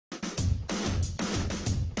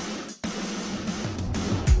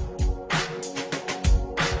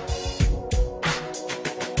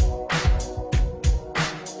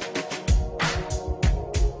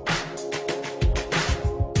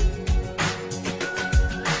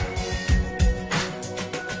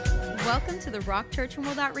Welcome to the Rock Church and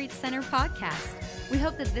World Outreach Center podcast. We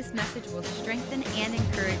hope that this message will strengthen and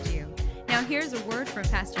encourage you. Now here's a word from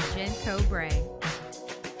Pastor Jen Cobrae.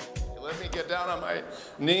 Let me get down on my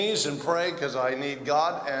knees and pray because I need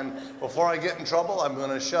God. And before I get in trouble, I'm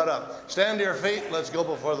going to shut up. Stand to your feet. Let's go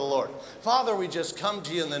before the Lord. Father, we just come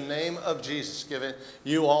to you in the name of Jesus, giving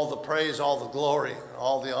you all the praise, all the glory, and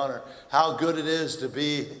all the honor. How good it is to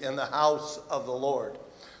be in the house of the Lord.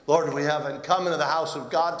 Lord, we haven't come into the house of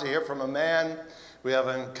God to hear from a man. We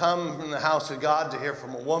haven't come from the house of God to hear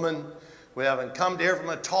from a woman. We haven't come to hear from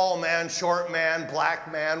a tall man, short man,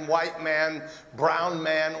 black man, white man, brown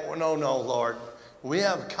man. No, Lord. We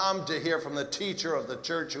have come to hear from the teacher of the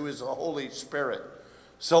church, who is the Holy Spirit.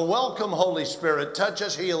 So welcome, Holy Spirit. Touch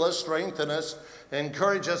us, heal us, strengthen us,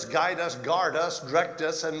 encourage us, guide us, guard us, direct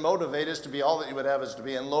us, and motivate us to be all that you would have us to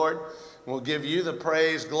be. And Lord, we'll give you the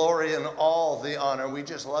praise, glory, and all the honor. We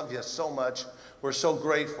just love you so much. We're so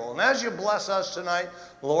grateful. And as you bless us tonight,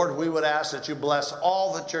 Lord, we would ask that you bless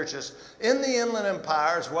all the churches in the Inland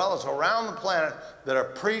Empire as well as around the planet that are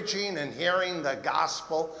preaching and hearing the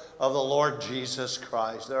gospel of the Lord Jesus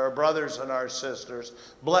Christ. There are brothers and our sisters.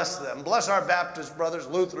 Bless them. Bless our Baptist brothers,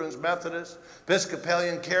 Lutherans, Methodists,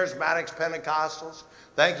 Episcopalian, Charismatics, Pentecostals.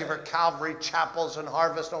 Thank you for Calvary Chapels and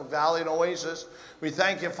Harvest, Oak Valley and Oasis. We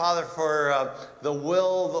thank you, Father, for the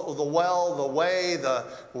will, the well, the way,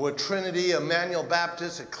 the Trinity, Emmanuel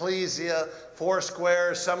Baptist, Ecclesia,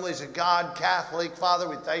 Foursquare, Assemblies of God, Catholic. Father,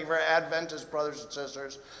 we thank you for our Adventist brothers and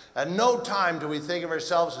sisters. At no time do we think of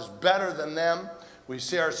ourselves as better than them. We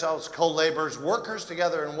see ourselves co-laborers, workers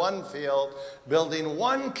together in one field, building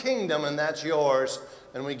one kingdom, and that's yours.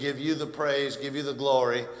 And we give you the praise, give you the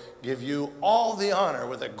glory, give you all the honor.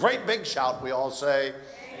 With a great big shout, we all say,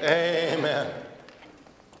 Amen.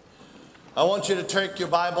 I want you to take your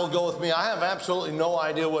Bible, go with me. I have absolutely no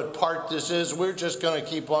idea what part this is. We're just going to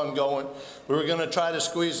keep on going. We were going to try to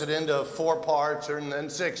squeeze it into 4 parts and then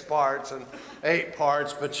 6 parts and 8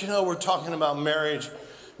 parts. But you know, we're talking about marriage.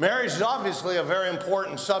 Marriage is obviously a very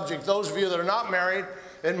important subject. Those of you that are not married,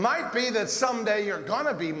 it might be that someday you're going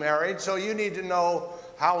to be married, so you need to know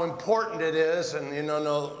how important it is, and you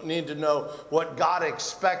need to know what God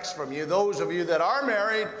expects from you. Those of you that are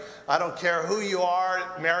married, I don't care who you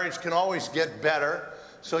are, marriage can always get better.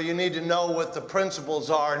 So you need to know what the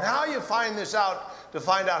principles are. And how you find this out, to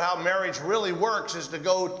find out how marriage really works, is to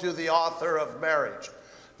go to the author of marriage.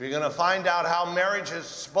 If you're going to find out how marriage is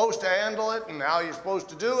supposed to handle it and how you're supposed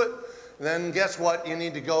to do it, then guess what? You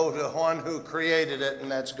need to go to one who created it,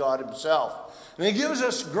 and that's God himself. And he gives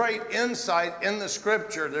us great insight in the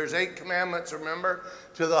scripture. There's 8 commandments, remember,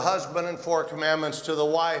 to the husband and 4 commandments to the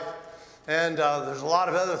wife. And there's a lot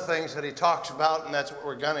of other things that he talks about, and that's what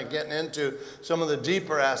we're going to get into, some of the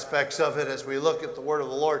deeper aspects of it as we look at the word of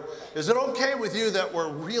the Lord. Is it okay with you that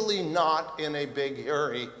we're really not in a big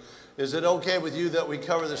hurry? Is it okay with you that we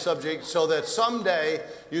cover the subject so that someday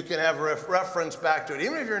you can have reference back to it?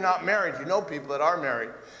 Even if you're not married, you know people that are married.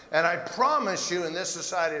 And I promise you, in this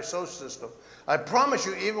society or social system, I promise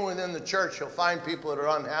you, even within the church, you'll find people that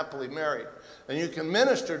are unhappily married. And you can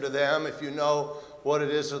minister to them if you know what it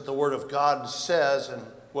is that the Word of God says and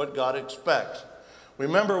what God expects.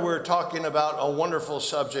 Remember, we're talking about a wonderful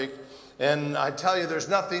subject. And I tell you, there's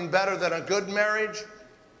nothing better than a good marriage.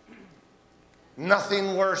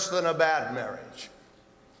 Nothing worse than a bad marriage.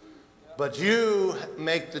 But you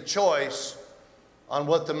make the choice on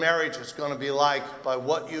what the marriage is going to be like by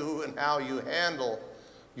what you and how you handle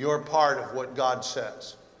your part of what God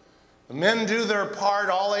says. The men do their part,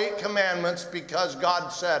 all 8 commandments, because God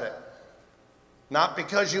said it. Not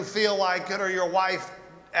because you feel like it or your wife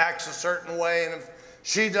acts a certain way, and if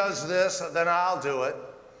she does this, then I'll do it.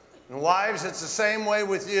 And wives, it's the same way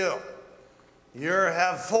with you. You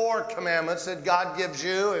have 4 commandments that God gives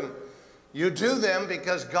you, and you do them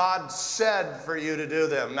because God said for you to do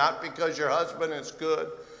them, not because your husband is good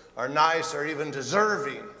or nice or even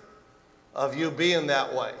deserving of you being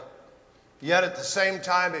that way. Yet at the same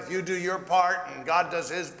time, if you do your part and God does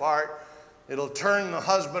his part, it'll turn the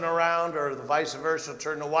husband around, or the vice versa,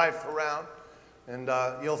 turn the wife around. And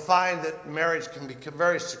you'll find that marriage can be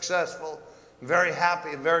very successful, very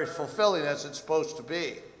happy, and very fulfilling as it's supposed to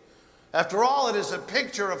be. After all, it is a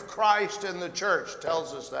picture of Christ in the church,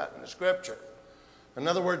 tells us that in the scripture. In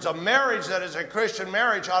other words, a marriage that is a Christian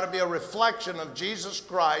marriage ought to be a reflection of Jesus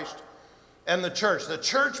Christ and the church. The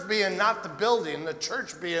church being not the building, the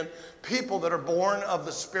church being people that are born of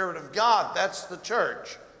the Spirit of God. That's the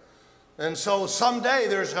church. And so someday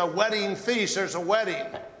there's a wedding feast, there's a wedding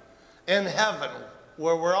in heaven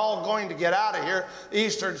where we're all going to get out of here.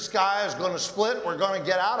 Eastern sky is going to split. We're going to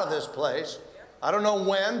get out of this place. I don't know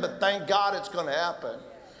when, but thank God it's going to happen.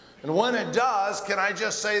 And when it does, can I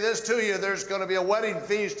just say this to you? There's going to be a wedding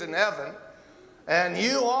feast in heaven. And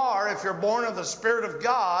you are, if you're born of the Spirit of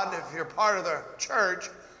God, if you're part of the church,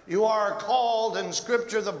 you are called in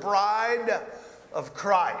Scripture the bride of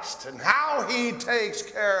Christ. And how he takes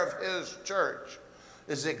care of his church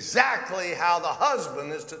is exactly how the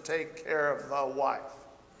husband is to take care of the wife.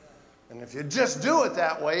 And if you just do it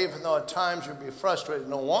that way, even though at times you'll be frustrated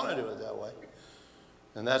and don't want to do it that way,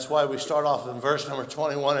 and that's why we start off in verse number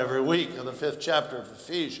 21 every week of the 5th chapter of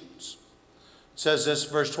Ephesians. It says this,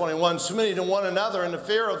 verse 21, submitting to one another in the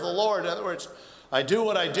fear of the Lord. In other words, I do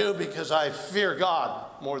what I do because I fear God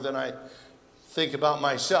more than I think about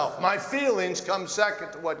myself. My feelings come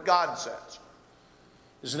second to what God says.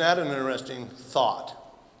 Isn't that an interesting thought?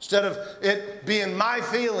 Instead of it being my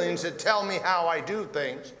feelings that tell me how I do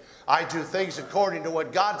things according to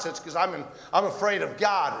what God says, because I'm afraid of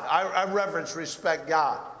God. I reverence, respect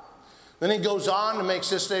God. Then he goes on and makes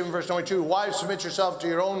this statement, verse 22, wives, submit yourself to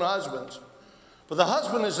your own husbands. For the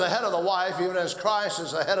husband is the head of the wife, even as Christ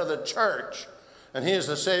is the head of the church, and he is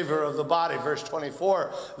the Savior of the body. Verse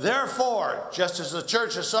 24, therefore, just as the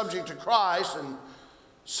church is subject to Christ, and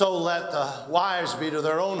so let the wives be to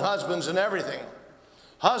their own husbands in everything.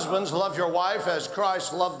 Husbands, love your wife as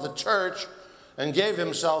Christ loved the church and gave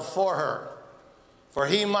himself for her. For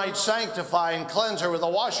he might sanctify and cleanse her with the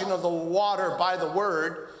washing of the water by the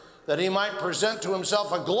word, that he might present to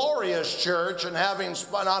himself a glorious church, and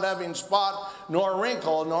not having spot nor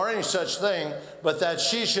wrinkle nor any such thing, but that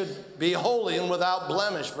she should be holy and without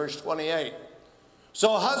blemish. Verse 28.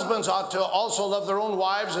 So husbands ought to also love their own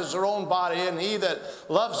wives as their own body, and he that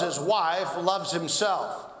loves his wife loves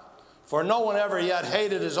himself. For no one ever yet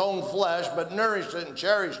hated his own flesh, but nourished it and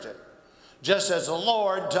cherished it, just as the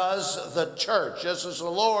Lord does the church. Just as the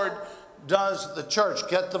Lord does the church.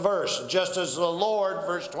 Get the verse. Just as the Lord,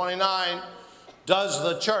 verse 29, does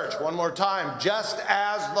the church. One more time. Just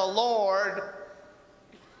as the Lord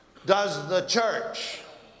does the church.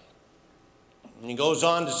 And he goes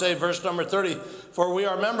on to say, verse number 30, for we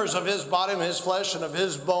are members of his body and his flesh and of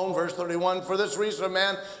his bone. Verse 31, for this reason a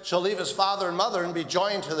man shall leave his father and mother and be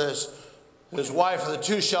joined to his wife, and the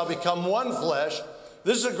two shall become one flesh.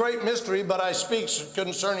 This is a great mystery, but I speak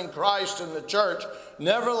concerning Christ and the church.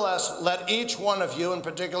 Nevertheless, let each one of you in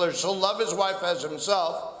particular so love his wife as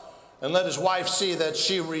himself, and let his wife see that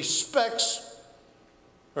she respects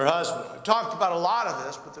her husband. We've talked about a lot of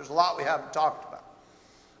this, but there's a lot we haven't talked about.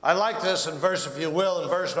 I like this in verse, if you will, in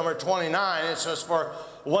verse number 29. It says, for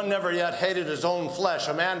one never yet hated his own flesh.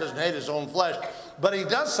 A man doesn't hate his own flesh, but he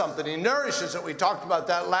does something. He nourishes it. We talked about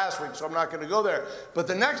that last week, so I'm not going to go there. But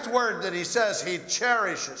the next word that he says, he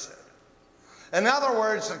cherishes it. In other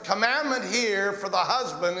words, the commandment here for the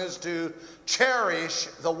husband is to cherish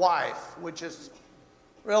the wife, which is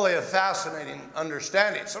really a fascinating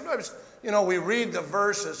understanding. Sometimes, we read the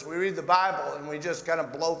verses, we read the Bible, and we just kind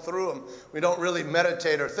of blow through them. We don't really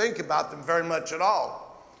meditate or think about them very much at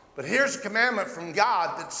all. But here's a commandment from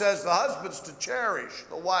God that says the husband's to cherish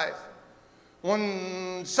the wife.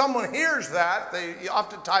 When someone hears that, they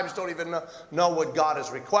oftentimes don't even know what God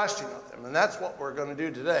is requesting of them. And that's what we're going to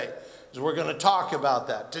do today, is we're going to talk about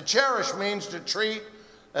that. To cherish means to treat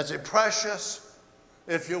as a precious,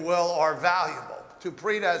 if you will, or valuable. To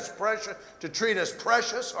treat as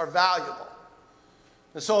precious or valuable.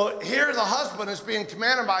 And so here the husband is being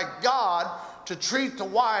commanded by God to treat the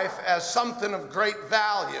wife as something of great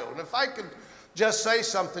value. And if I could just say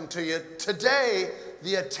something to you, today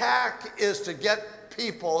the attack is to get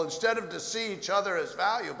people, instead of to see each other as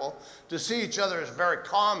valuable, to see each other as very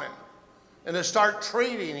common, and to start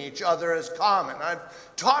treating each other as common.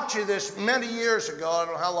 I've taught you this many years ago. I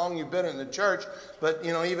don't know how long you've been in the church, but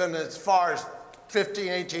even as far as 15,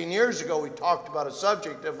 18 years ago, we talked about a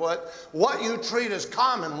subject of what you treat as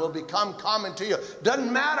common will become common to you.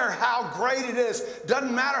 Doesn't matter how great it is.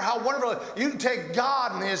 Doesn't matter how wonderful. You can take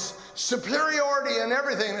God and his superiority and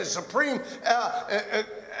everything, his supreme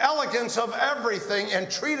elegance of everything,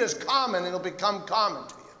 and treat as common, and it'll become common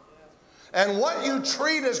to you. And what you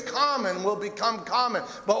treat as common will become common.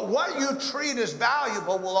 But what you treat as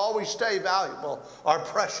valuable will always stay valuable or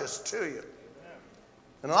precious to you.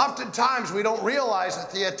 And oftentimes we don't realize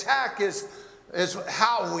that the attack is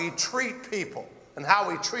how we treat people, and how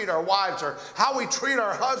we treat our wives, or how we treat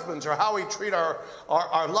our husbands, or how we treat our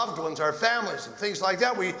loved ones, our families, and things like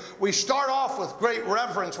that. We start off with great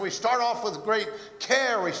reverence. We start off with great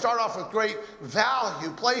care. We start off with great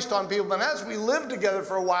value placed on people. And as we live together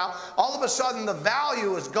for a while, all of a sudden the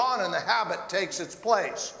value is gone and the habit takes its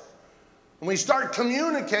place. And we start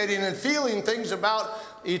communicating and feeling things about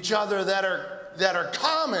each other that are that are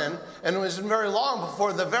common, and it wasn't very long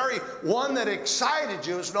before the very one that excited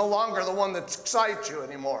you is no longer the one that excites you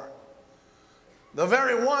anymore. The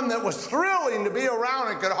very one that was thrilling to be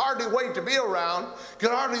around and could hardly wait to be around,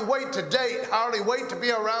 could hardly wait to date, hardly wait to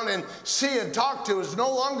be around and see and talk to is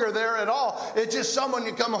no longer there at all. It's just someone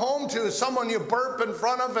you come home to, someone you burp in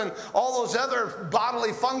front of, and all those other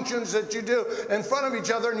bodily functions that you do in front of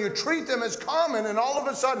each other, and you treat them as common, and all of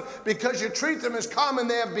a sudden, because you treat them as common,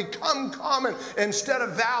 they have become common instead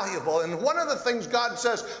of valuable. And one of the things God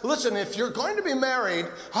says, listen, if you're going to be married,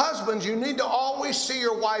 husbands, you need to always see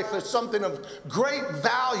your wife as something of great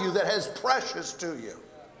value that has precious to you.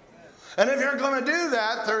 And if you're going to do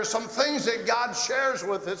that, there are some things that God shares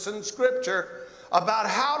with us in Scripture about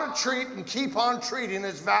how to treat and keep on treating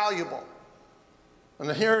as valuable.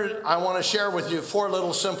 And here I want to share with you 4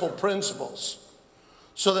 little simple principles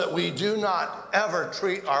so that we do not ever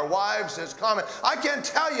treat our wives as common. I can't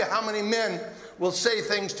tell you how many men will say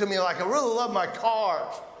things to me like, I really love my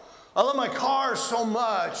cars. I love my car so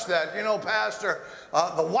much that, you know, Pastor,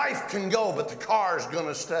 the wife can go, but the car's going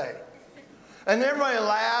to stay. And everybody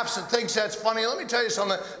laughs and thinks that's funny. Let me tell you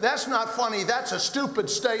something. That's not funny. That's a stupid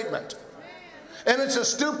statement. And it's a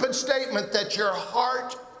stupid statement that your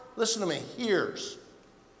heart, listen to me, hears.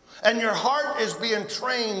 And your heart is being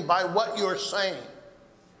trained by what you're saying.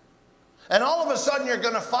 And all of a sudden you're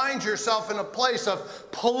going to find yourself in a place of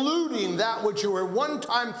polluting that which you were one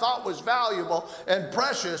time thought was valuable and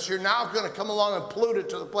precious. You're now going to come along and pollute it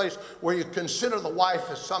to the place where you consider the wife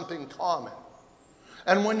as something common.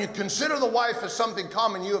 And when you consider the wife as something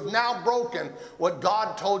common, you have now broken what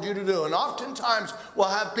God told you to do. And oftentimes we'll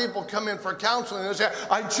have people come in for counseling and they'll say,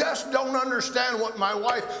 I just don't understand what my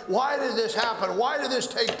wife, why did this happen? Why did this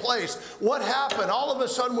take place? What happened? All of a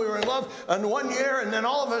sudden we were in love in 1 year, and then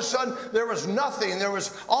all of a sudden there was nothing.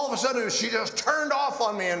 All of a sudden she just turned off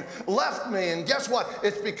on me and left me. And guess what?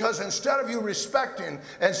 It's because instead of you respecting,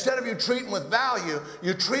 instead of you treating with value,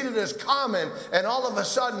 you treat it as common, and all of a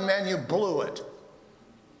sudden, man, you blew it.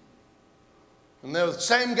 And the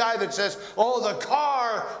same guy that says, oh, the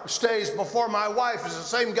car stays before my wife is the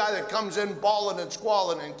same guy that comes in bawling and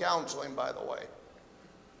squalling in counseling, by the way.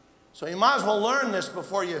 So you might as well learn this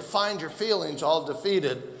before you find your feelings all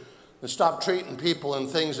defeated, and stop treating people and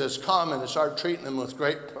things as common and start treating them with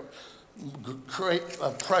great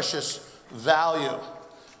precious value.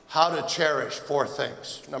 How to cherish 4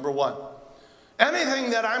 things. Number 1, anything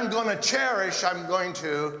that I'm going to cherish, I'm going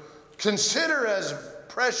to consider as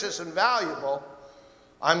precious and valuable,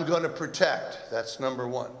 I'm going to protect. That's number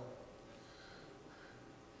 1.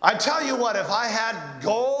 I tell you what, if I had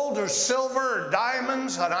gold or silver or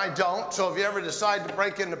diamonds, and I don't, so if you ever decide to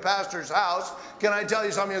break into Pastor's house, can I tell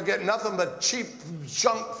you something? You'll get nothing but cheap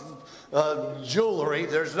junk jewelry.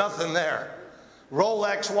 There's nothing there.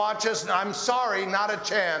 Rolex watches, I'm sorry, not a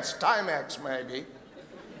chance. Timex maybe.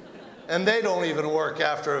 And they don't even work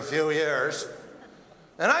after a few years.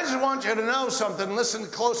 And I just want you to know something, listen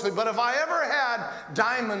closely, but if I ever had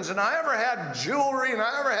diamonds and I ever had jewelry and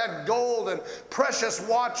I ever had gold and precious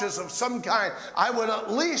watches of some kind, I would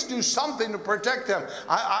at least do something to protect them.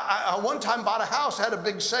 I one time bought a house, had a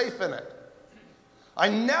big safe in it. I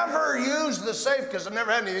never used the safe because I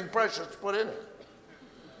never had anything precious to put in it.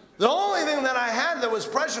 The only thing that I had that was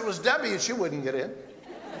precious was Debbie, and she wouldn't get in.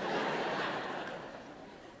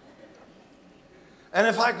 And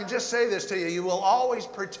if I could just say this to you, you will always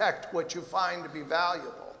protect what you find to be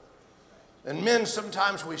valuable. And men,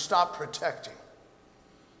 sometimes we stop protecting.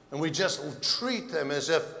 And we just treat them as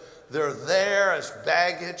if they're there as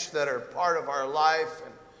baggage that are part of our life.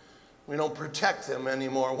 And we don't protect them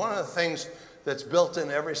anymore. One of the things that's built in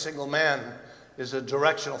every single man is a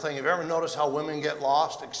directional thing. Have you ever noticed how women get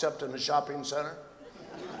lost except in a shopping center?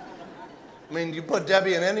 I mean, you put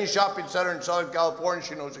Debbie in any shopping center in Southern California,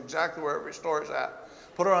 she knows exactly where every store is at.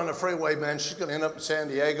 Put her on the freeway, man, she's going to end up in San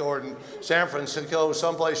Diego or in San Francisco,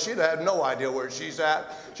 someplace she'd have no idea where she's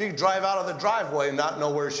at. She could drive out of the driveway and not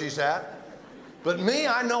know where she's at. But me,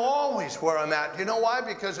 I know always where I'm at. You know why?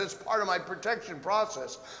 Because it's part of my protection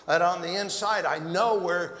process. And on the inside, I know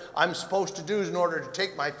where I'm supposed to do in order to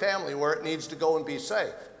take my family where it needs to go and be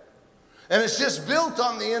safe. And it's just built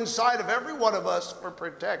on the inside of every one of us for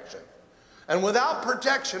protection. And without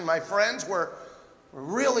protection, my friends, we're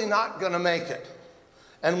really not going to make it.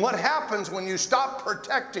 And what happens when you stop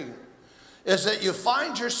protecting is that you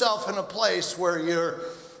find yourself in a place where you're,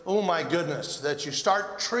 oh my goodness, that you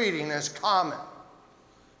start treating as common.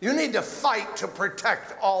 You need to fight to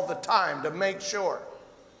protect all the time to make sure.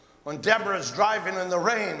 When Deborah's driving in the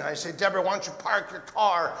rain, I say, Deborah, why don't you park your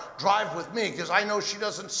car, drive with me, because I know she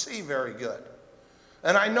doesn't see very good.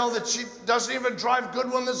 And I know that she doesn't even drive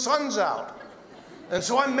good when the sun's out. And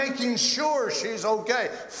so I'm making sure she's okay.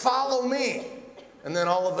 Follow me. And then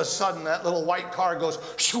all of a sudden that little white car goes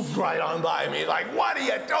shoot right on by me like, what are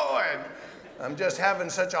you doing? I'm just having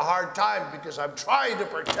such a hard time because I'm trying to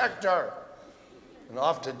protect her. And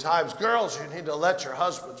oftentimes, girls, you need to let your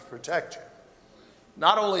husbands protect you.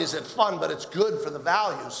 Not only is it fun, but it's good for the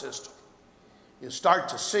value system. You start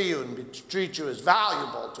to see you and treat you as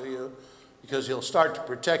valuable to you because he'll start to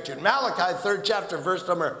protect you. In Malachi, 3rd chapter, verse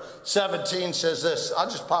number 17 says this. I'll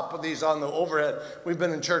just pop these on the overhead. We've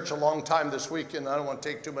been in church a long time this week, and I don't want to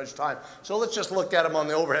take too much time. So let's just look at them on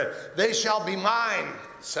the overhead. They shall be mine,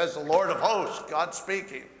 says the Lord of hosts, God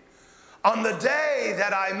speaking. On the day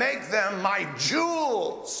that I make them my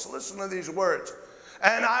jewels, listen to these words,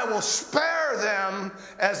 and I will spare them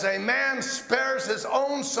as a man spares his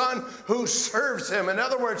own son who serves him. In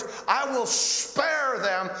other words, I will spare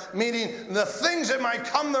them, meaning the things that might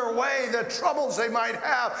come their way, the troubles they might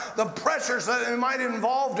have, the pressures that they might be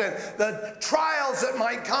involved in, the trials that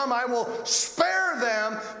might come, I will spare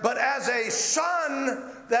them, but as a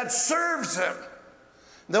son that serves him.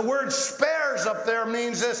 The word spares up there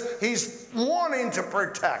means this, he's wanting to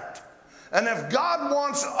protect. And if God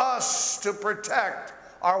wants us to protect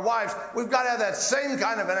our wives, we've got to have that same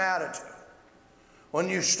kind of an attitude. When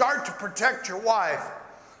you start to protect your wife,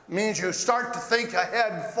 it means you start to think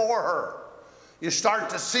ahead for her. You start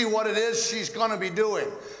to see what it is she's going to be doing,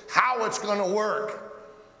 how it's going to work.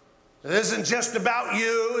 It isn't just about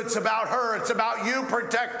you, it's about her. It's about you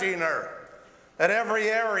protecting her at every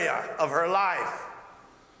area of her life.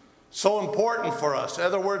 So important for us. In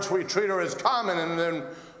other words, we treat her as common and then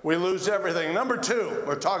we lose everything. Number 2,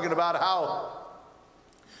 we're talking about how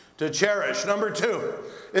to cherish. Number 2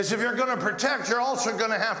 is if you're going to protect, you're also going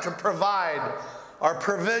to have to provide. Our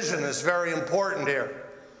provision is very important here.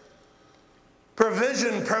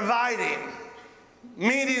 Provision, providing,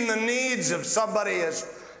 meeting the needs of somebody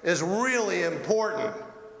is really important.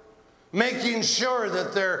 Making sure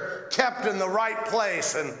that they're kept in the right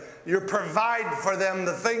place and you provide for them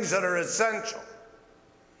the things that are essential.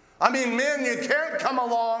 I mean, men, you can't come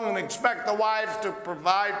along and expect the wife to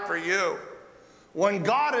provide for you when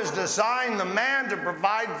God has designed the man to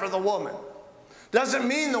provide for the woman. Doesn't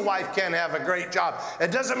mean the wife can't have a great job.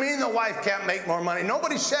 It doesn't mean the wife can't make more money.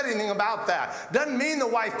 Nobody said anything about that. Doesn't mean the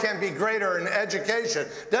wife can't be greater in education.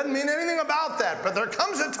 Doesn't mean anything about that. But there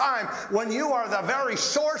comes a time when you are the very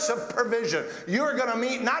source of provision. You're going to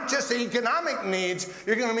meet not just the economic needs,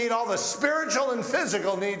 you're going to meet all the spiritual and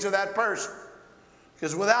physical needs of that person.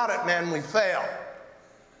 Because without it, man, we fail.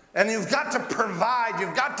 And you've got to provide,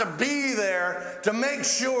 you've got to be there to make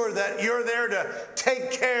sure that you're there to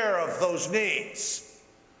take care of those needs.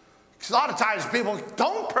 Because a lot of times people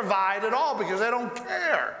don't provide at all because they don't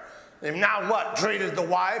care. They've now what? Treated the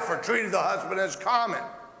wife or treated the husband as common.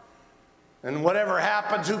 And whatever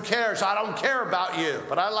happens, who cares? I don't care about you.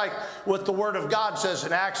 But I like what the Word of God says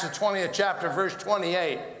in Acts the 20th chapter, verse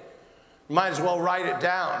 28. You might as well write it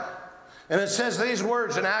down. And it says these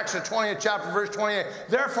words in Acts the 20th chapter, verse 28.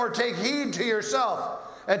 Therefore take heed to yourself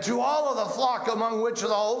and to all of the flock among which the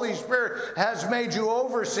Holy Spirit has made you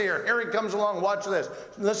overseer. Here he comes along. Watch this.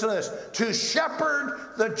 Listen to this. To shepherd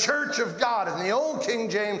the church of God. In the old King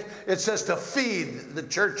James, it says to feed the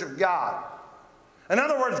church of God. In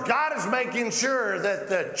other words, God is making sure that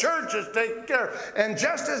the church is taken care of. And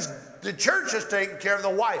just as the church is taken care of, the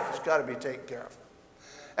wife has got to be taken care of.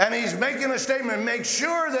 And he's making a statement, make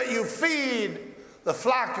sure that you feed the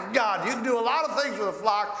flock of God. You can do a lot of things with a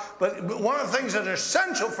flock, but one of the things that are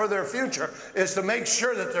essential for their future is to make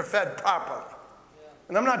sure that they're fed properly.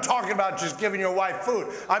 And I'm not talking about just giving your wife food.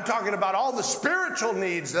 I'm talking about all the spiritual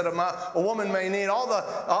needs that a woman may need,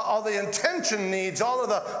 all the intention needs, all of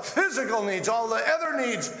the physical needs, all the other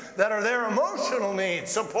needs that are their emotional needs,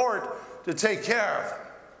 support to take care of.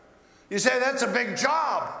 You say, that's a big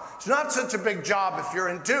job. It's not such a big job if you're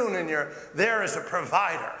in tune and you're there as a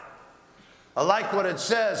provider. I like what it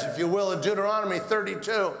says, if you will, in Deuteronomy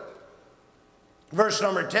 32. Verse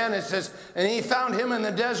number 10, it says, and he found him in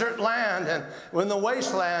the desert land and in the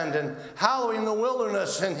wasteland and hallowing the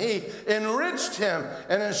wilderness, and he enriched him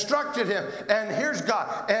and instructed him. And here's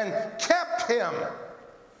God, and kept him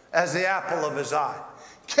as the apple of his eye.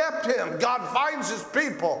 Kept him. God finds his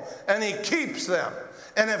people and he keeps them.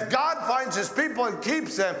 And if God finds his people and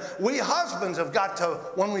keeps them, we husbands have got to,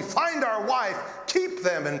 when we find our wife, keep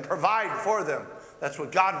them and provide for them. That's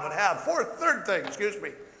what God would have. Third thing,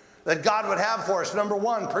 that God would have for us. Number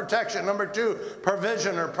 1, protection. Number 2,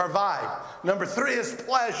 provision or provide. Number 3 is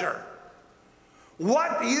pleasure.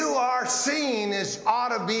 What you are seeing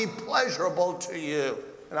ought to be pleasurable to you.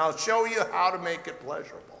 And I'll show you how to make it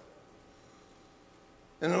pleasurable.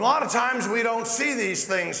 And a lot of times we don't see these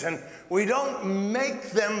things and we don't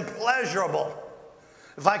make them pleasurable.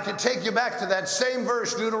 If I could take you back to that same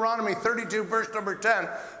verse, Deuteronomy 32, verse number 10,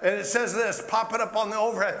 and it says this, pop it up on the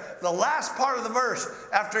overhead. The last part of the verse,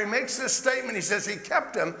 after he makes this statement, he says he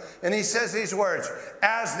kept him, and he says these words,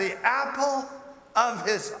 as the apple of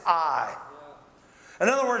his eye. In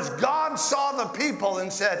other words, God saw the people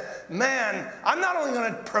and said, man, I'm not only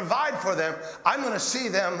going to provide for them, I'm going to see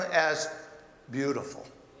them as beautiful.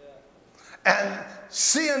 And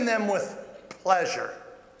seeing them with pleasure.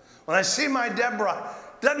 When I see my Deborah,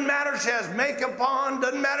 doesn't matter if she has makeup on,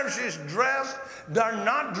 doesn't matter if she's dressed, or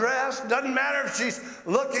not dressed, doesn't matter if she's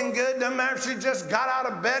looking good, doesn't matter if she just got out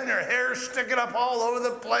of bed and her hair's sticking up all over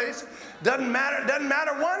the place. Doesn't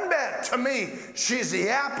matter one bit to me. She's the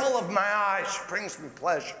apple of my eye. She brings me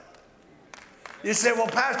pleasure. You say, well,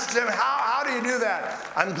 Pastor Tim, how do you do that?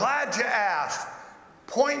 I'm glad you asked.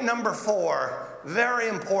 Point number 4, very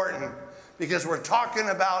important. Because we're talking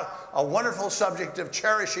about a wonderful subject of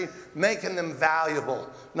cherishing, making them valuable.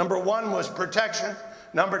 Number 1 was protection.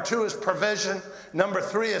 Number 2 is provision. Number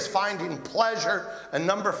 3 is finding pleasure. And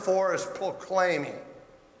number 4 is proclaiming.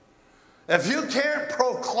 If you can't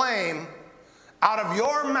proclaim out of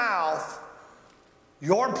your mouth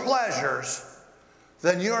your pleasures,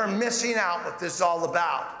 then you're missing out what this is all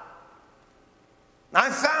about. I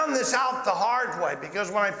found this out the hard way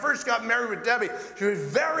because when I first got married with Debbie, she was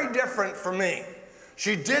very different from me.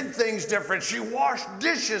 She did things different. She washed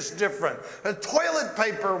dishes different. The toilet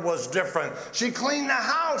paper was different. She cleaned the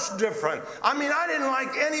house different. I mean, I didn't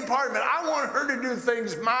like any part of it. I wanted her to do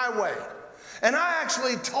things my way. And I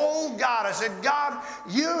actually told God, I said, God,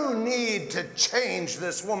 you need to change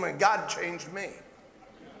this woman. God changed me.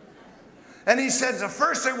 And he said, the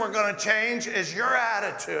first thing we're going to change is your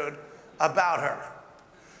attitude about her.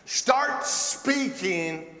 Start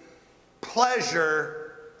speaking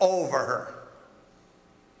pleasure over her.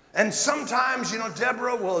 And sometimes, you know,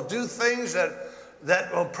 Deborah will do things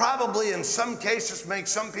that will probably in some cases make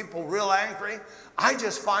some people real angry. I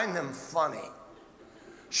just find them funny.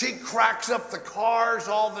 She cracks up the cars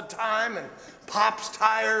all the time and pops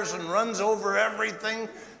tires and runs over everything.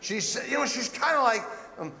 She's, you know, she's kind of like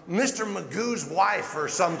Mr. Magoo's wife or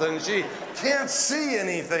something. She can't see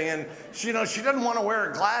anything, and she, you know, she doesn't want to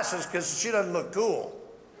wear glasses because she doesn't look cool.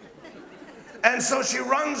 And so she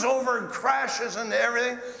runs over and crashes into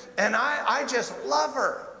everything, and I just love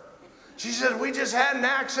her. She says, we just had an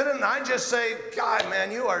accident, and I just say, God,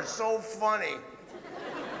 man, you are so funny.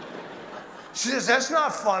 She says, that's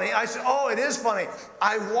not funny. I said, oh, it is funny.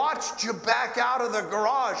 I watched you back out of the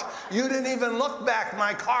garage. You didn't even look back.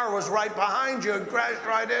 My car was right behind you and crashed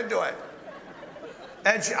right into it.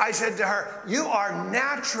 And I said to her, you are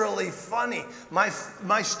naturally funny. My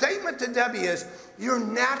statement to Debbie is, you're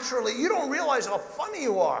naturally, you don't realize how funny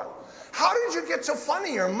you are. How did you get so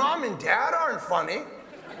funny? Your mom and dad aren't funny.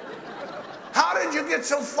 How did you get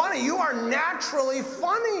so funny? You are naturally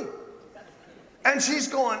funny. And she's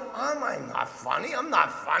going, I'm not funny. I'm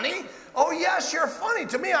not funny. Oh, yes, you're funny.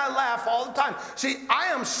 To me, I laugh all the time. See, I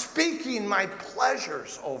am speaking my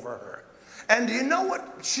pleasures over her. And do you know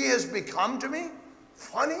what she has become to me?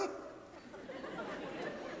 Funny.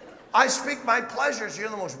 I speak my pleasures. You're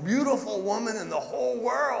the most beautiful woman in the whole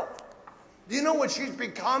world. Do you know what she's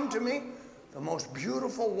become to me? The most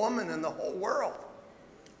beautiful woman in the whole world.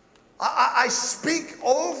 I speak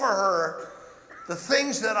over her the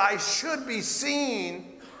things that I should be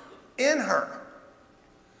seeing in her.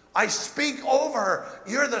 I speak over her.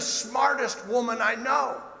 You're the smartest woman I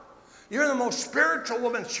know. You're the most spiritual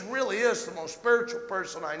woman. She really is the most spiritual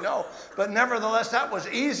person I know. But nevertheless, that was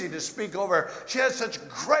easy to speak over her. She has such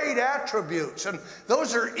great attributes, and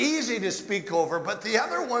those are easy to speak over. But the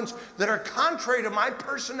other ones that are contrary to my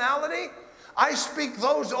personality, I speak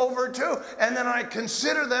those over too. And then I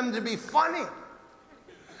consider them to be funny.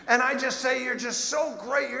 And I just say, you're just so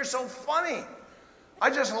great. You're so funny. I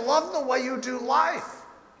just love the way you do life.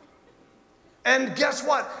 And guess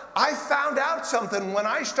what? I found out something when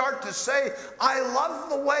I start to say, I love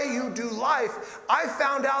the way you do life. I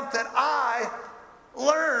found out that I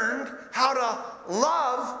learned how to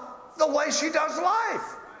love the way she does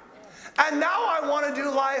life. And now I want to do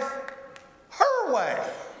life her way.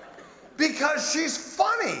 Because she's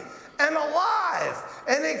funny and alive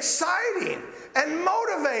and exciting. and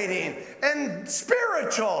motivating and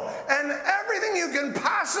spiritual and everything you can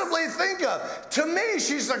possibly think of. To me,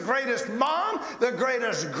 she's the greatest mom, the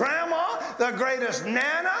greatest grandma, the greatest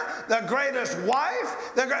nana, the greatest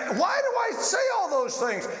wife. Why do I say all those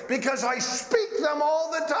things? Because I speak them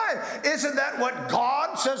all the time. Isn't that what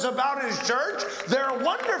God says about his church? They're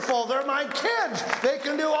wonderful. They're my kids. They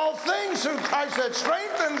can do all things through Christ that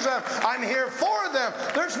strengthens them. I'm here for them.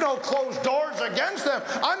 There's no closed doors against them.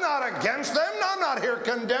 I'm not against them. I'm not here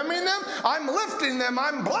condemning them. I'm lifting them.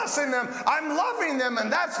 I'm blessing them. I'm loving them.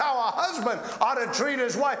 And that's how a husband ought to treat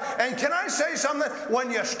his wife. And can I say something?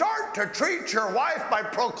 When you start to treat your wife by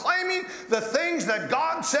proclaiming the things that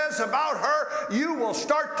God says about her, you will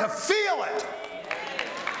start to feel it.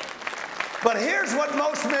 But here's what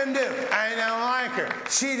most men do. I don't like her.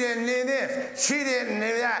 She didn't do this. She didn't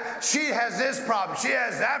do that. She has this problem. She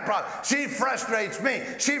has that problem. She frustrates me.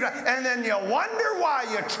 And then you wonder why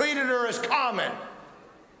you treated her as common.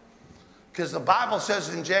 Because the Bible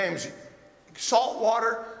says in James, salt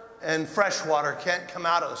water and fresh water can't come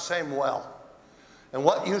out of the same well. And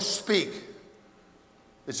what you speak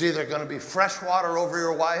is either going to be fresh water over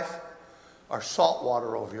your wife or salt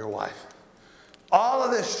water over your wife. All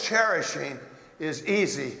of this cherishing is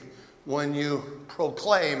easy when you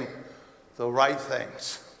proclaim the right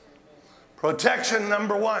things. Protection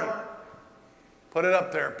number one. Put it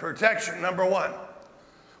up there. Protection number one.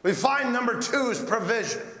 We find number two is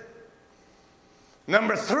provision.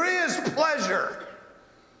 Number three is pleasure.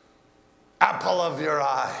 Apple of your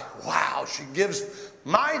eye. Wow,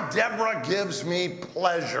 my Deborah gives me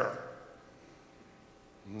pleasure.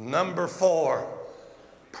 Number four,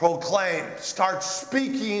 proclaim. Start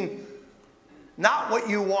speaking not what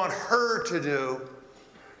you want her to do,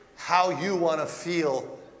 how you want to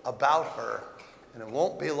feel about her. And it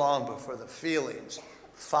won't be long before the feelings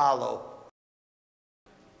follow.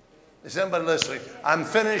 Is anybody listening? I'm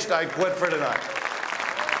finished. I quit for tonight.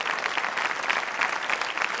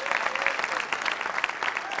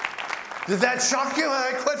 Did that shock you when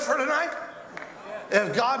I quit for tonight?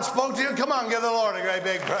 If God spoke to you, come on, give the Lord a great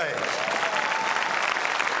big praise.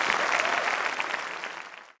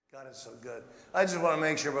 God is so good. I just want to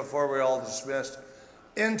make sure before we're all dismissed,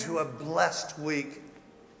 into a blessed week.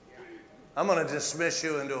 I'm going to dismiss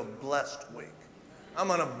you into a blessed week. I'm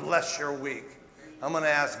going to bless your week. I'm going to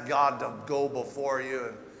ask God to go before you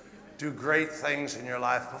and do great things in your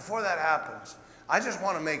life. Before that happens, I just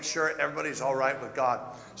want to make sure everybody's all right with God.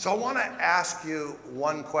 So I want to ask you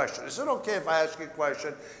one question. Is it okay if I ask you a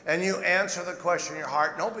question and you answer the question in your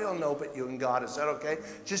heart? Nobody will know but you and God. Is that okay?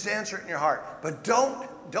 Just answer it in your heart. But don't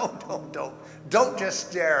just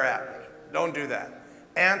stare at me. Don't do that.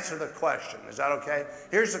 Answer the question. Is that okay?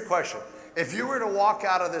 Here's the question. If you were to walk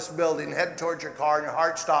out of this building, head towards your car, and your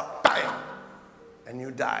heart stopped, bam, and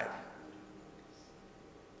you died,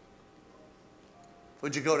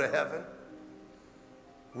 would you go to heaven?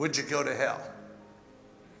 Would you go to hell?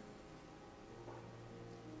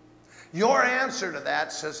 Your answer to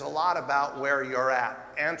that says a lot about where you're at.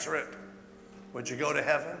 Answer it. Would you go to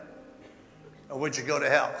heaven? Or would you go to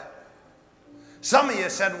hell? Some of you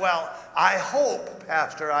said, well, I hope,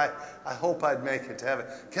 Pastor, I hope I'd make it to heaven.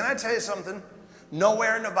 Can I tell you something?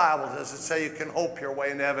 Nowhere in the Bible does it say you can hope your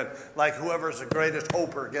way into heaven, like whoever's the greatest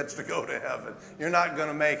hoper gets to go to heaven. You're not going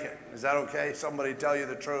to make it. Is that okay? Somebody tell you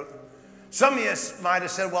the truth? Some of you might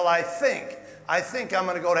have said, well, I think I'm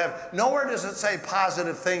going to go to heaven. Nowhere does it say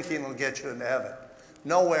positive thinking will get you into heaven.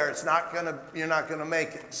 Nowhere. You're not going to make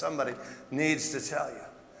it. Somebody needs to tell you.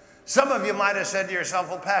 Some of you might have said to yourself,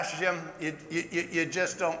 well, Pastor Jim, you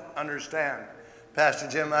just don't understand. Pastor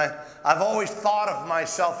Jim, I've always thought of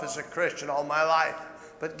myself as a Christian all my life.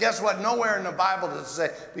 But guess what? Nowhere in the Bible does it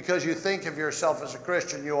say, because you think of yourself as a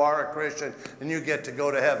Christian, you are a Christian, and you get to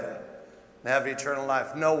go to heaven and have eternal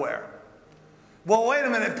life. Nowhere. Well, wait a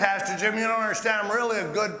minute, Pastor Jim, you don't understand. I'm really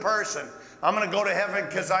a good person. I'm going to go to heaven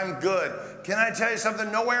because I'm good. Can I tell you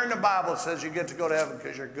something? Nowhere in the Bible says you get to go to heaven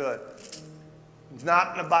because you're good. It's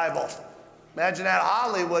not in the Bible. Imagine that.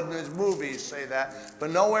 Hollywood and his movies say that. But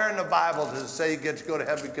nowhere in the Bible does it say you get to go to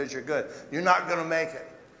heaven because you're good. You're not going to make it.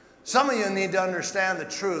 Some of you need to understand the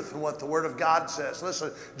truth and what the Word of God says.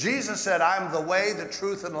 Listen, Jesus said, I'm the way, the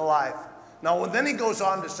truth, and the life. Now, then he goes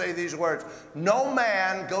on to say these words, no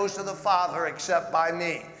man goes to the Father except by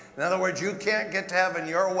me. In other words, you can't get to heaven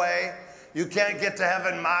your way. You can't get to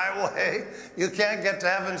heaven my way. You can't get to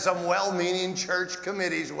heaven some well-meaning church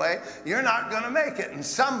committee's way. You're not going to make it, and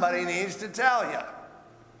somebody needs to tell you.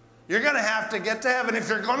 You're going to have to get to heaven. If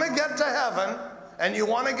you're going to get to heaven, and you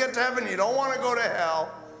want to get to heaven, you don't want to go to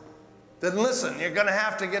hell, then listen, you're going to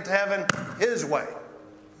have to get to heaven his way.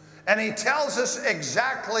 And he tells us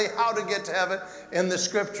exactly how to get to heaven in the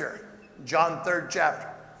scripture. John 3rd chapter.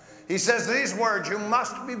 He says these words, you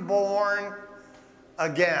must be born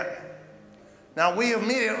again. Now we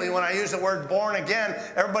immediately, when I use the word born again,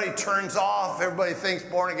 everybody turns off. Everybody thinks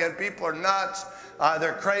born again people are nuts.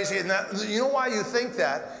 They're crazy. And you know why you think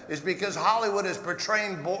that? Is because Hollywood has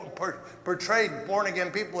portrayed born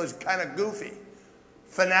again people as kind of goofy,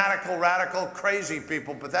 fanatical, radical, crazy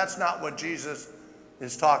people. But that's not what Jesus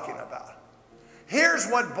is talking about. Here's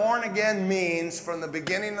what born again means from the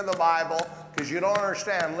beginning of the Bible, because you don't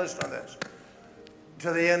understand, listen to this,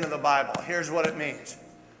 to the end of the Bible. Here's what it means.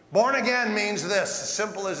 Born again means this, as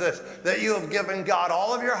simple as this, that you have given God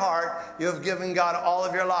all of your heart, you have given God all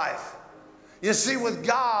of your life. You see, with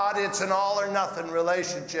God, it's an all or nothing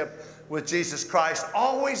relationship with Jesus Christ.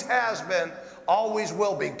 Always has been, always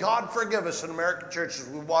will be. God forgive us in American churches,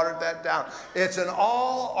 we watered that down. It's an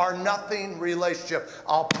all or nothing relationship.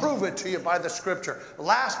 I'll prove it to you by the scripture.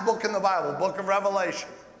 Last book in the Bible, book of Revelation.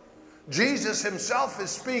 Jesus himself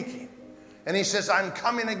is speaking. And he says, I'm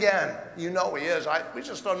coming again. You know he is. We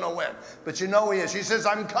just don't know when. But you know he is. He says,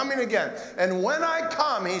 I'm coming again. And when I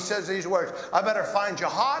come, he says these words, I better find you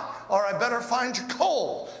hot or I better find you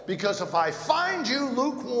cold. Because if I find you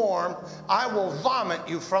lukewarm, I will vomit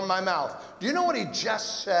you from my mouth. Do you know what he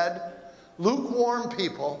just said? Lukewarm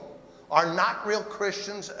people are not real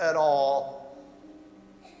Christians at all.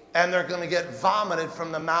 And they're going to get vomited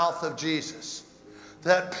from the mouth of Jesus.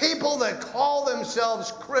 That people that call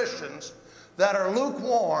themselves Christians that are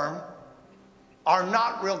lukewarm are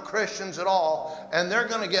not real Christians at all, and they're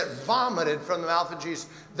going to get vomited from the mouth of Jesus.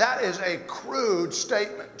 That is a crude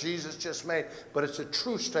statement Jesus just made, but it's a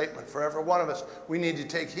true statement for every one of us. We need to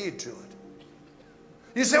take heed to it.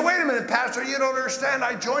 You say, wait a minute, Pastor, you don't understand.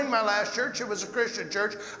 I joined my last church. It was a Christian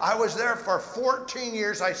church. I was there for 14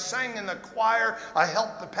 years. I sang in the choir. I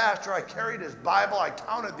helped the pastor. I carried his Bible. I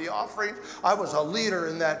counted the offerings. I was a leader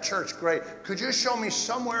in that church. Great. Could you show me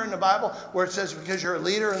somewhere in the Bible where it says because you're a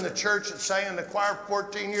leader in the church that sang in the choir for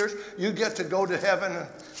 14 years, you get to go to heaven?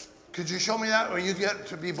 Could you show me that? Or you get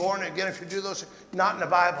to be born again if you do those things? Not in the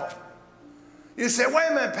Bible. You say, wait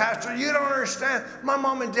a minute, Pastor, you don't understand. My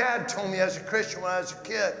mom and dad told me as a Christian when I was a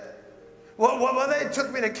kid. Well, they took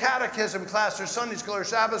me to catechism class or Sunday school or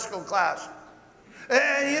Sabbath school class.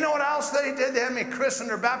 And you know what else they did? They had me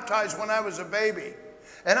christened or baptized when I was a baby.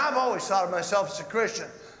 And I've always thought of myself as a Christian.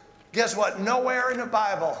 Guess what? Nowhere in the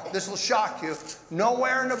Bible, this will shock you,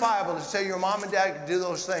 nowhere in the Bible to say your mom and dad can do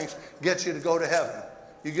those things gets you to go to heaven.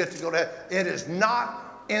 You get to go to heaven. It is not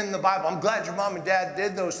in the Bible. I'm glad your mom and dad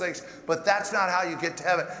did those things, but that's not how you get to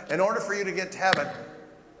heaven. In order for you to get to heaven,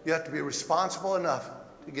 you have to be responsible enough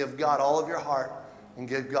to give God all of your heart and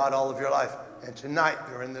give God all of your life. And tonight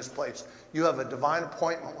you're in this place. You have a divine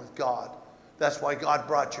appointment with God. That's why God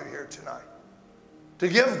brought you here tonight. To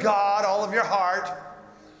give God all of your heart,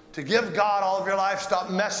 to give God all of your life. Stop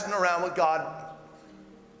messing around with God.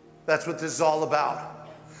 That's what this is all about.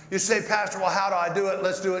 You say, Pastor, well, how do I do it?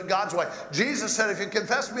 Let's do it God's way. Jesus said, if you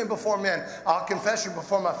confess me before men, I'll confess you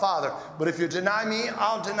before my Father. But if you deny me,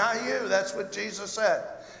 I'll deny you. That's what Jesus said.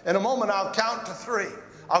 In a moment, I'll count to 3.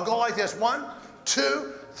 I'll go like this. 1,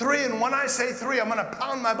 2, 3. And when I say 3, I'm going to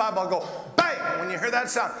pound my Bible. I'll go, bang. When you hear that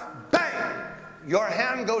sound, bang, your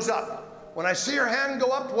hand goes up. When I see your hand go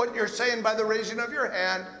up, what you're saying by the raising of your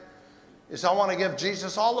hand is I want to give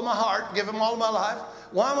Jesus all of my heart, give him all of my life.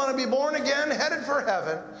 Well, I want to be born again, headed for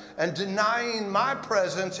heaven, and denying my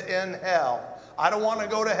presence in hell. I don't want to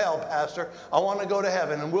go to hell, Pastor. I want to go to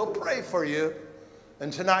heaven, and we'll pray for you.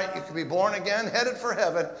 And tonight you can be born again, headed for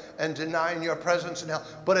heaven, and denying your presence in hell.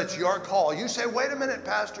 But it's your call. You say, wait a minute,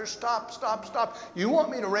 Pastor, stop, stop, stop. You want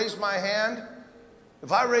me to raise my hand?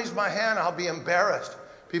 If I raise my hand, I'll be embarrassed.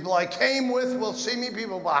 People I came with will see me.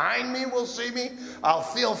 People behind me will see me. I'll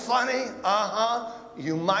feel funny.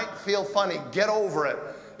 You might feel funny. Get over it.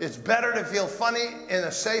 It's better to feel funny in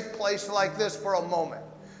a safe place like this for a moment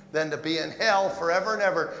than to be in hell forever and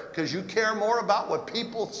ever because you care more about what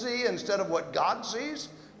people see instead of what God sees.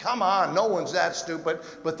 Come on, no one's that stupid,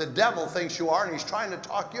 but the devil thinks you are, and he's trying to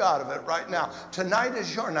talk you out of it right now. Tonight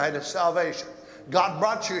is your night of salvation. God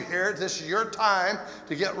brought you here. This is your time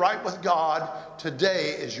to get right with God.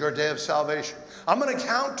 Today is your day of salvation. I'm going to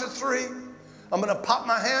count to 3. I'm going to pop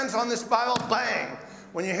my hands on this Bible. Bang.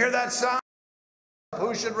 When you hear that sound,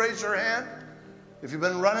 who should raise their hand? If you've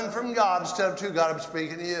been running from God instead of to God, I'm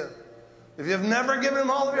speaking to you. If you've never given him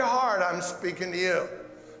all of your heart, I'm speaking to you.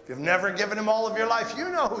 If you've never given him all of your life, you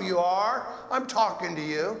know who you are. I'm talking to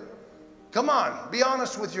you. Come on, be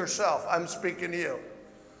honest with yourself. I'm speaking to you.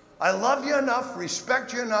 I love you enough,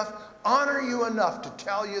 respect you enough, honor you enough to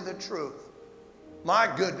tell you the truth.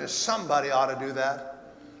 My goodness, somebody ought to do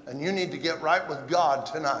that. And you need to get right with God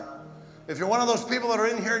tonight. If you're one of those people that are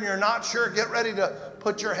in here and you're not sure, get ready to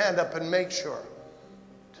put your hand up and make sure.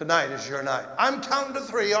 Tonight is your night. I'm counting to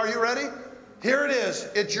 3. Are you ready? Here it is.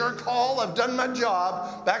 It's your call. I've done my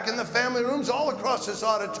job back in the family rooms all across this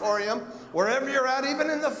auditorium, wherever you're at,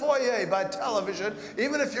 even in the foyer by television,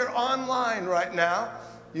 even if you're online right now,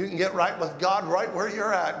 you can get right with God right where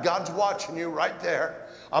you're at. God's watching you right there.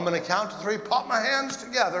 I'm going to count to 3, pop my hands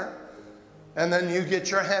together, and then you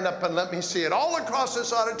get your hand up and let me see it all across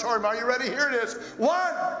this auditorium. Are you ready? Here it is.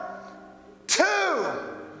 1, 2,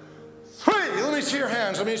 3. Let me see your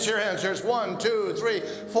hands. Let me see your hands. There's 1, 2, 3,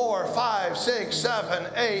 4, 5, 6, 7,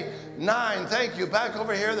 8, 9. Thank you. Back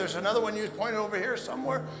over here. There's another one. You pointing over here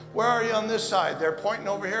somewhere. Where are you on this side? They're pointing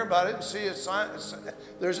over here, but I didn't see a sign.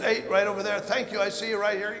 There's 8 right over there. Thank you. I see you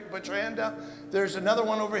right here. You can put your hand down. There's another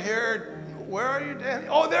one over here. Where are you, Danny?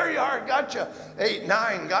 Oh, there you are. Gotcha. 8,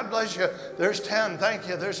 9. God bless you. There's 10. Thank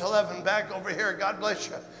you. There's 11 back over here. God bless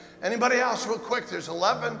you. Anybody else real quick? There's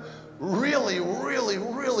 11 really, really,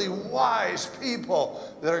 really wise people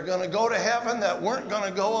that are going to go to heaven that weren't going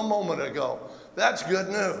to go a moment ago. That's good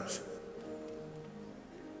news.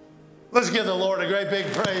 Let's give the Lord a great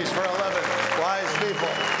big praise for 11 wise people.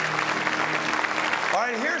 All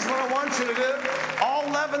right, here's what I want you to do. All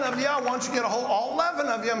 11 of you, I want you to get a hold. All 11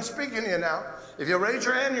 of you, I'm speaking to you now. If you raise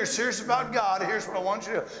your hand and you're serious about God, here's what I want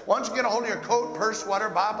you to do. Why don't you get a hold of your coat, purse, sweater,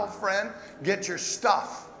 Bible, friend. Get your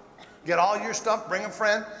stuff. Get all your stuff, bring a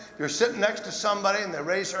friend. If you're sitting next to somebody and they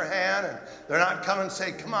raise their hand and they're not coming,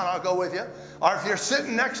 say, come on, I'll go with you. Or if you're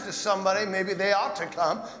sitting next to somebody, maybe they ought to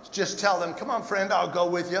come, just tell them, come on, friend, I'll go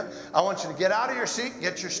with you. I want you to get out of your seat,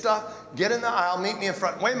 get your stuff, get in the aisle, meet me in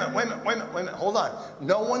front. Wait a minute, wait a minute, wait a minute, wait a minute, hold on.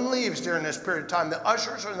 No one leaves during this period of time. The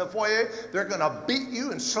ushers are in the foyer. They're going to beat you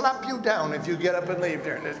and slap you down if you get up and leave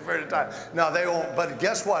during this period of time. No, they won't, but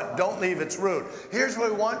guess what? Don't leave, it's rude. Here's what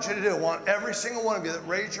we want you to do. I want every single one of you that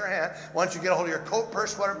raise your hand, once you get a hold of your coat,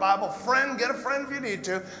 purse, sweater, Bible, friend, get a friend if you need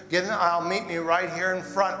to, get in the aisle, meet me right here in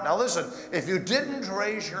front. Now listen, if you didn't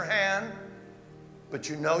raise your hand, but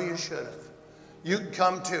you know you should have, you can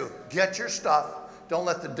come too. Get your stuff. Don't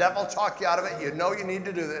let the devil talk you out of it. You know you need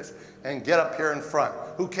to do this, and get up here in front.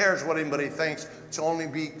 Who cares what anybody thinks? It's only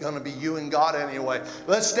going to be you and God anyway.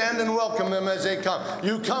 Let's stand and welcome them as they come.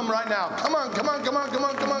 You come right now. Come on, come on, come on, come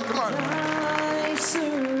on, come on, come on. I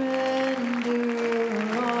surrender.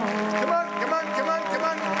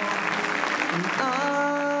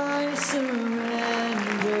 I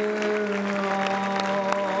surrender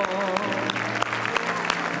all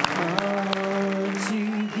to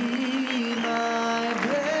Thee, my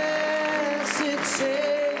blessed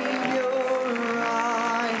Savior.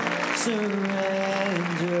 I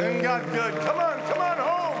surrender. Ain't God good? Come on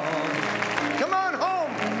home. Come on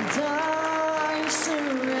home. And I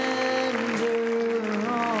surrender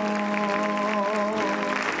all.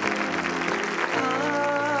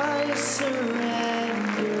 I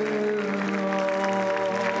surrender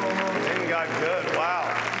all. Ain't God good? Wow.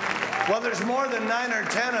 Well, there's more than 9 or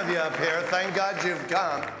 10 of you up here. Thank God you've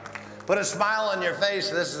come. Put a smile on your face.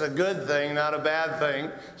 This is a good thing, not a bad thing.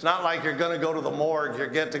 It's not like you're going to go to the morgue. You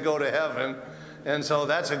get to go to heaven. And so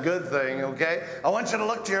that's a good thing, okay? I want you to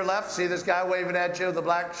look to your left. See this guy waving at you with the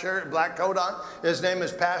black shirt, black coat on? His name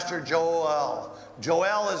is Pastor Joel.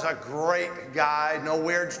 Joel is a great guy. No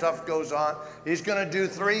weird stuff goes on. He's going to do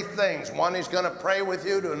 3 things. 1, he's going to pray with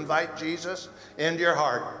you to invite Jesus into your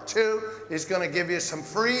heart. 2, he's going to give you some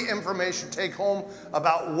free information to take home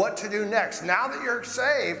about what to do next. Now that you're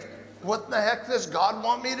saved, what in the heck does God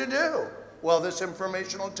want me to do? Well, this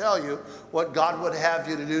information will tell you what God would have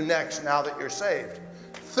you to do next now that you're saved.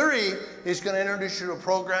 3, he's going to introduce you to a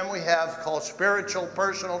program we have called Spiritual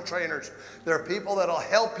Personal Trainers. There are people that will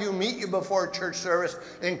help you, meet you before church service,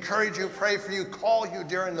 encourage you, pray for you, call you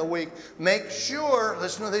during the week. Make sure,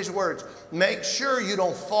 listen to these words, make sure you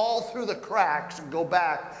don't fall through the cracks and go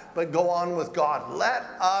back, but go on with God. Let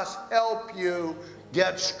us help you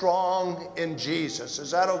get strong in Jesus.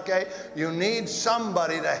 Is that okay? You need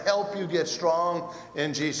somebody to help you get strong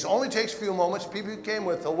in Jesus. It only takes a few moments. People you came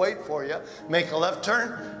with will wait for you. Make a left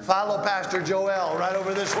turn. Follow Pastor Joel right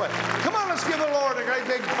over this way. Come on, let's give the Lord a great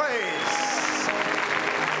big praise.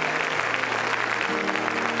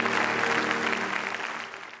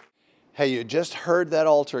 Hey, you just heard that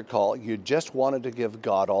altar call. You just wanted to give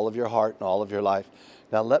God all of your heart and all of your life.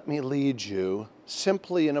 Now let me lead you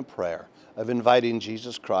simply in a prayer of inviting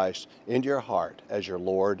Jesus Christ into your heart as your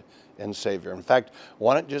Lord and Savior. In fact,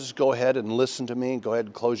 why don't you just go ahead and listen to me, go ahead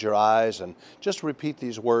and close your eyes and just repeat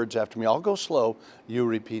these words after me. I'll go slow, you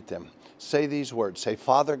repeat them. Say these words. Say,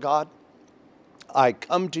 Father God, I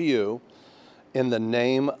come to you in the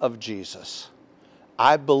name of Jesus.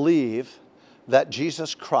 I believe that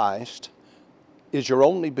Jesus Christ is your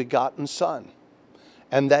only begotten Son,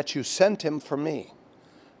 and that you sent him for me,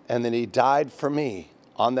 and that he died for me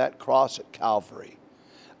on that cross at Calvary.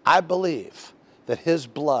 I believe that his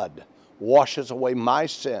blood washes away my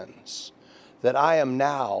sins, that I am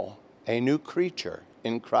now a new creature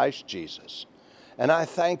in Christ Jesus. And I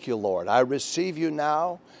thank you, Lord. I receive you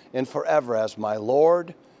now and forever as my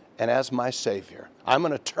Lord and as my Savior. I'm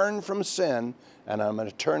going to turn from sin, and I'm going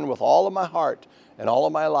to turn with all of my heart and all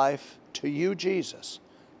of my life to you, Jesus,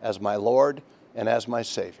 as my Lord and as my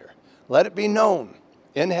Savior. Let it be known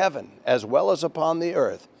in heaven as well as upon the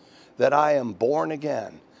earth that I am born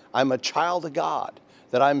again. I'm a child of God,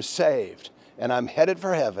 that I'm saved, and I'm headed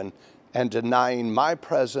for heaven and denying my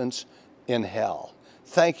presence in hell.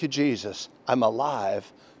 Thank you, Jesus. I'm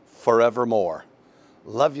alive forevermore.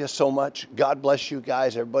 Love you so much. God bless you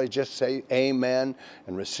guys. Everybody just say amen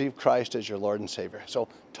and receive Christ as your Lord and Savior. So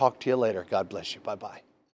talk to you later. God bless you. Bye-bye.